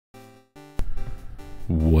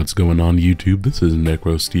What's going on YouTube? This is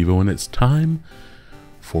Necrostevo and it's time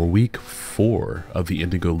for week 4 of the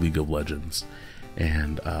Indigo League of Legends.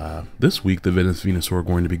 And this week the Venice Venusaur are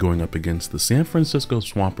going to be going up against the San Francisco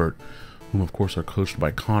Swampert, whom of course are coached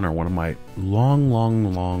by Connor, one of my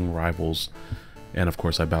long rivals. And of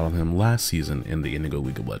course I battled him last season in the Indigo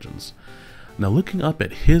League of Legends. Now looking up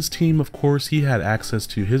at his team, of course he had access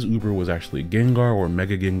to, his Uber was actually Gengar or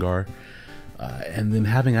Mega Gengar. And then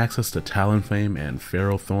having access to Talonflame and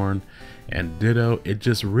Ferrothorn and Ditto, it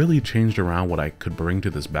just really changed around what I could bring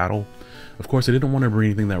to this battle. Of course, I didn't want to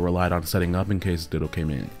bring anything that relied on setting up in case Ditto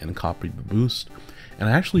came in and copied the boost. And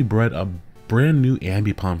I actually bred a brand new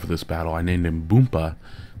Ambipom for this battle. I named him Boompa.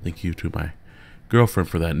 Thank you to my girlfriend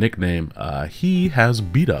for that nickname. He has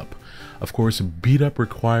Beat Up. Of course, Beat Up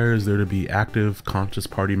requires there to be active, conscious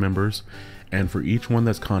party members. And for each one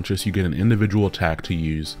that's conscious, you get an individual attack to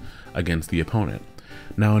use against the opponent.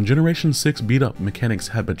 Now in Generation 6, Beat Up mechanics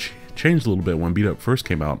had been changed a little bit. When Beat Up first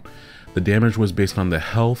came out, the damage was based on the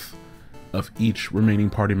health of each remaining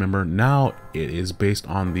party member. Now it is based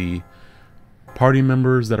on the party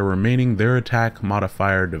members that are remaining, their attack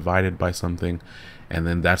modifier divided by something, and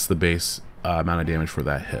then that's the base amount of damage for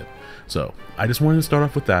that hit. So I just wanted to start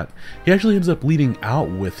off with that. He actually ends up leading out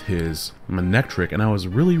with his Manectric, and I was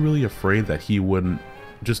really afraid that he wouldn't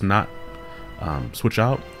just not switch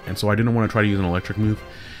out, and so I didn't want to try to use an electric move.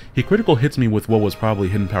 He critical hits me with what was probably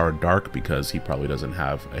Hidden Power Dark because he probably doesn't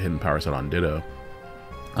have a Hidden Power set on Ditto.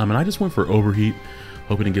 And I just went for Overheat,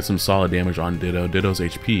 hoping to get some solid damage on Ditto. Ditto's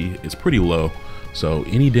HP is pretty low, so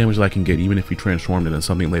any damage that I can get, even if he transformed into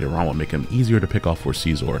something later on, will make him easier to pick off for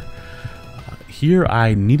Caesar. Here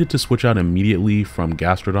I needed to switch out immediately from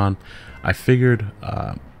Gastrodon. I figured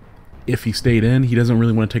if he stayed in, he doesn't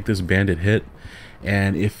really want to take this banded hit,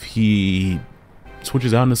 and if he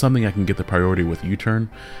switches out into something, I can get the priority with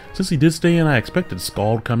U-turn. Since he did stay in, I expected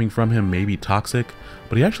Scald coming from him, maybe Toxic,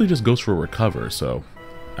 but he actually just goes for Recover, so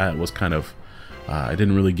that was kind of, I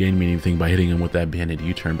didn't really gain me anything by hitting him with that banded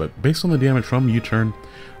U-turn, but based on the damage from U-turn,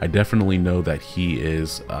 I definitely know that he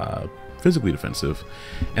is physically defensive,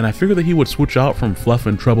 and I figured that he would switch out from Fluff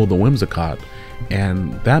and Trouble the Whimsicott,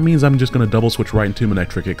 and that means I'm just going to double switch right into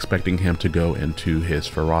Manectric, expecting him to go into his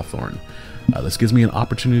Ferrothorn. This gives me an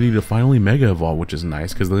opportunity to finally Mega Evolve, which is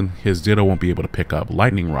nice, because then his Ditto won't be able to pick up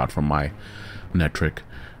Lightning Rod from my Manectric.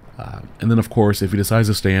 And then, of course, if he decides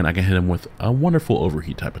to stay in, I can hit him with a wonderful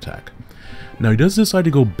Overheat type attack. Now, he does decide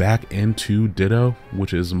to go back into Ditto,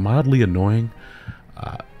 which is mildly annoying.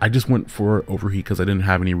 I just went for Overheat because I didn't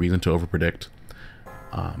have any reason to overpredict.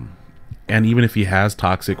 And even if he has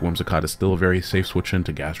Toxic, Whimsicott is still a very safe switch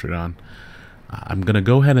into Gastrodon. I'm going to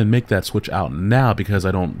go ahead and make that switch out now because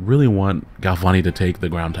I don't really want Galvani to take the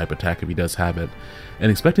ground type attack if he does have it. And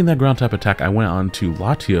expecting that ground type attack, I went on to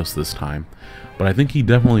Latios this time. But I think he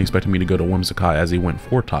definitely expected me to go to Whimsicott as he went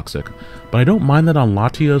for Toxic. But I don't mind that on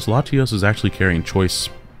Latios. Latios is actually carrying choice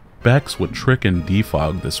specs with Trick and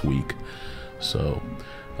Defog this week. So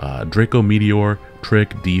Draco Meteor,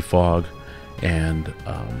 Trick, Defog, and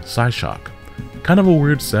Psyshock. Kind of a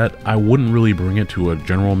weird set. I wouldn't really bring it to a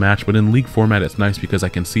general match, but in league format it's nice because I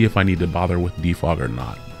can see if I need to bother with Defog or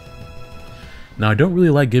not. Now I don't really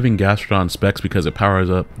like giving Gastrodon specs because it powers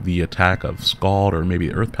up the attack of Scald or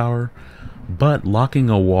maybe Earth Power, but locking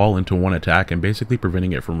a wall into one attack and basically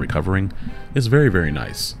preventing it from recovering is very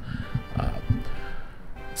nice.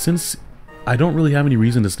 Since I don't really have any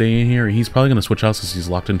reason to stay in here, he's probably going to switch out since he's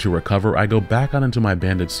locked into Recover. I go back out into my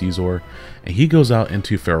Banded Caesar, and he goes out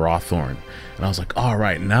into Ferrothorn. And I was like,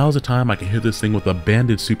 alright, now's the time I can hit this thing with a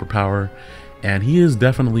Banded Superpower. And he is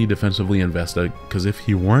definitely defensively invested, because if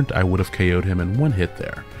he weren't, I would have KO'd him in one hit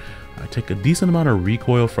there. I take a decent amount of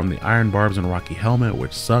recoil from the Iron Barbs and Rocky Helmet,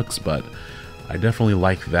 which sucks, but I definitely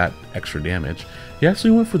like that extra damage. He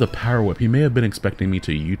actually went for the Power Whip. He may have been expecting me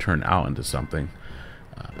to U-turn out into something.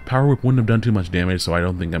 Power Whip wouldn't have done too much damage, so I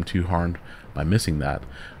don't think I'm too harmed by missing that.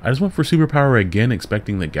 I just went for Superpower again,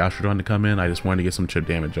 expecting the Gastrodon to come in. I just wanted to get some chip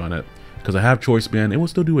damage on it. Because I have Choice Band, it will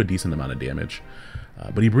still do a decent amount of damage.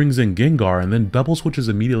 But he brings in Gengar and then double switches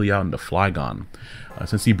immediately out into Flygon.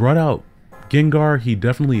 Since he brought out Gengar, he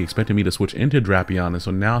definitely expected me to switch into Drapion, and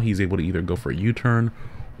so now he's able to either go for U-turn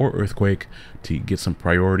or Earthquake to get some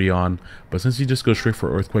priority on. But since he just goes straight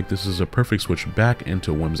for Earthquake, this is a perfect switch back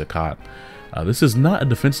into Whimsicott. This is not a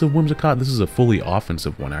defensive Whimsicott, this is a fully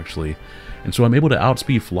offensive one actually. And so I'm able to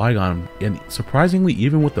outspeed Flygon, and surprisingly,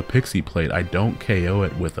 even with the Pixie Plate, I don't KO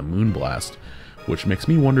it with a Moonblast, which makes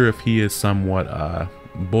me wonder if he is somewhat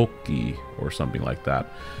bulky or something like that,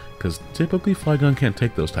 because typically Flygon can't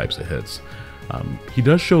take those types of hits. He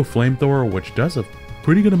does show Flamethrower, which does a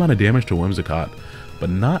pretty good amount of damage to Whimsicott. but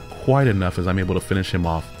not quite enough as I'm able to finish him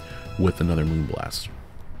off with another Moonblast.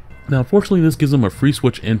 Now, unfortunately, this gives him a free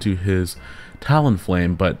switch into his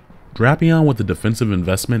Talonflame, but Drapion with the defensive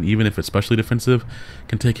investment, even if it's specially defensive,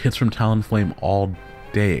 can take hits from Talonflame all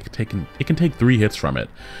day. It can take 3 hits from it.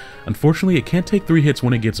 Unfortunately, it can't take 3 hits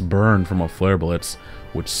when it gets burned from a Flare Blitz,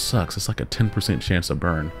 which sucks. It's like a 10% chance of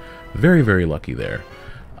burn. Very, very lucky there.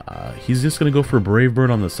 He's just going to go for Brave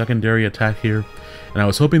Bird on the secondary attack here, and I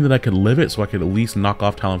was hoping that I could live it so I could at least knock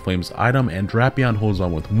off Talonflame's item, and Drapion holds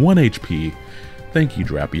on with 1 HP. Thank you,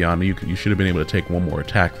 Drapion. You should have been able to take 1 more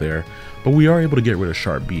attack there. But we are able to get rid of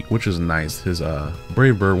Sharp Beak, which is nice. His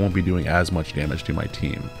Brave Bird won't be doing as much damage to my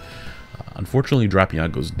team. Unfortunately,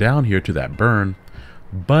 Drapion goes down here to that burn,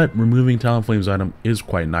 but removing Talonflame's item is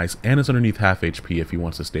quite nice, and it's underneath half HP if he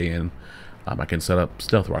wants to stay in. I can set up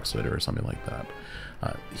Stealth Rock Slitter or something like that.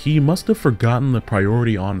 He must have forgotten the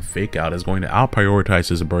priority on Fake Out is going to out-prioritize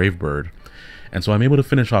his Brave Bird. And so I'm able to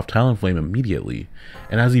finish off Talonflame immediately.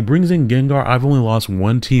 And as he brings in Gengar, I've only lost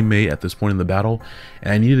 1 teammate at this point in the battle,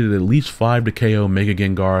 and I needed at least 5 to KO Mega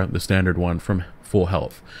Gengar, the standard one, from full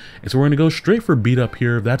health. And so we're going to go straight for beat up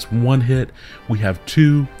here. That's 1 hit. We have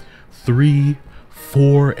 2, 3,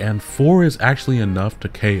 4, and 4 is actually enough to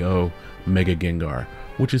KO Mega Gengar,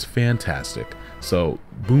 which is fantastic. So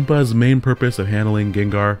Boompa's main purpose of handling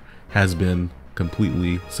Gengar has been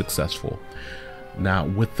completely successful. Now,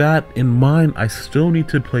 with that in mind, I still need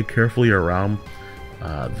to play carefully around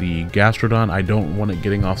the Gastrodon. I don't want it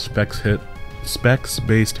getting off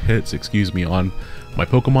specs-based hits, on my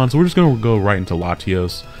Pokemon. So we're just going to go right into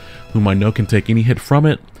Latios, whom I know can take any hit from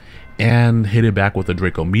it and hit it back with a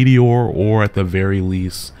Draco Meteor, or at the very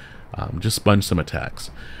least, just sponge some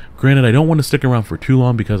attacks. Granted, I don't want to stick around for too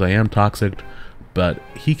long because I am toxic, but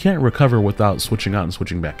he can't recover without switching out and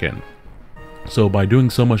switching back in. So by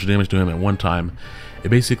doing so much damage to him at one time, it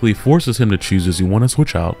basically forces him to choose, does he want to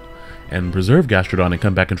switch out and preserve Gastrodon and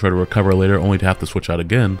come back and try to recover later only to have to switch out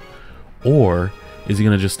again, or is he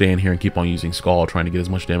going to just stay in here and keep on using Scald, trying to get as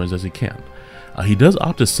much damage as he can? He does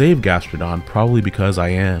opt to save Gastrodon, probably because I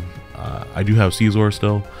do have Scizor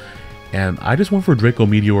still, and I just went for Draco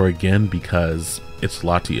Meteor again because it's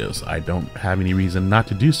Latios. I don't have any reason not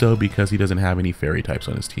to do so because he doesn't have any fairy types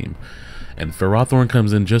on his team. And Ferrothorn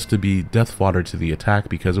comes in just to be death fodder to the attack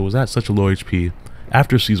because it was at such a low HP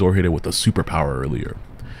after Scizor hit it with a superpower earlier.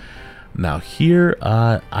 Now here,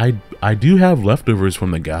 I do have leftovers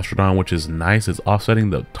from the Gastrodon, which is nice. It's offsetting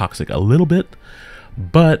the toxic a little bit,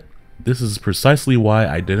 but this is precisely why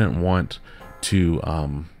I didn't want to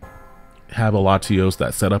have a Latios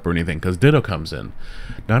that set up or anything, because Ditto comes in.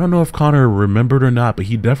 Now I don't know if Connor remembered or not, but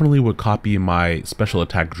he definitely would copy my special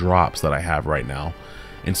attack drops that I have right now.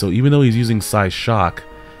 And so even though he's using Psy Shock,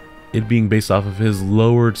 it being based off of his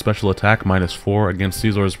lowered special attack -4 against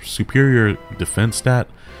Scizor's superior defense stat,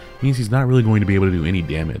 means he's not really going to be able to do any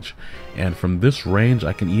damage. And from this range,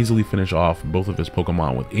 I can easily finish off both of his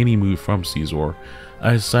Pokemon with any move from Scizor.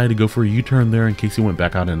 I decided to go for a U-turn there in case he went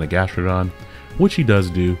back out into Gastrodon, which he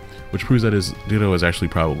does do, which proves that his Ditto is actually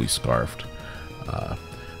probably Scarfed.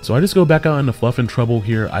 So I just go back out into Fluff and Trouble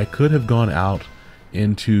here. I could have gone out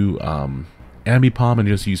into Ambipom and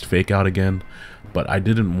just used Fake Out again, but I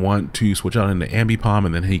didn't want to switch out into Ambipom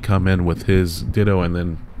and then he come in with his Ditto and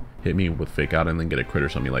then hit me with Fake Out and then get a crit or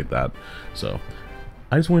something like that. So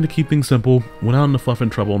I just wanted to keep things simple. Went out into Fluff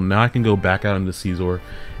and Trouble. Now I can go back out into Scizor,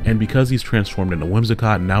 and because he's transformed into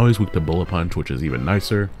Whimsicott, now he's weak to Bullet Punch, which is even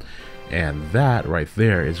nicer. And that right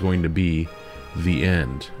there is going to be the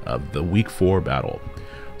end of the Week 4 battle.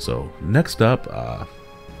 So next up,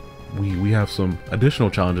 we have some additional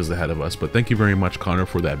challenges ahead of us, but thank you very much, Connor,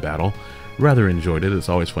 for that battle. Rather enjoyed it. It's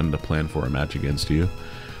always fun to plan for a match against you.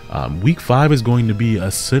 Week 5 is going to be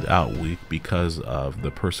a sit-out week because of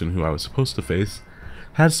the person who I was supposed to face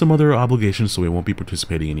had some other obligations, so we won't be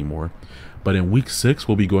participating anymore. But in Week 6,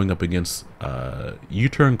 we'll be going up against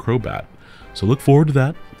U-Turn Crobat. So look forward to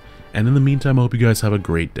that. And in the meantime, I hope you guys have a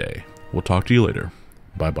great day. We'll talk to you later.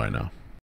 Bye-bye now.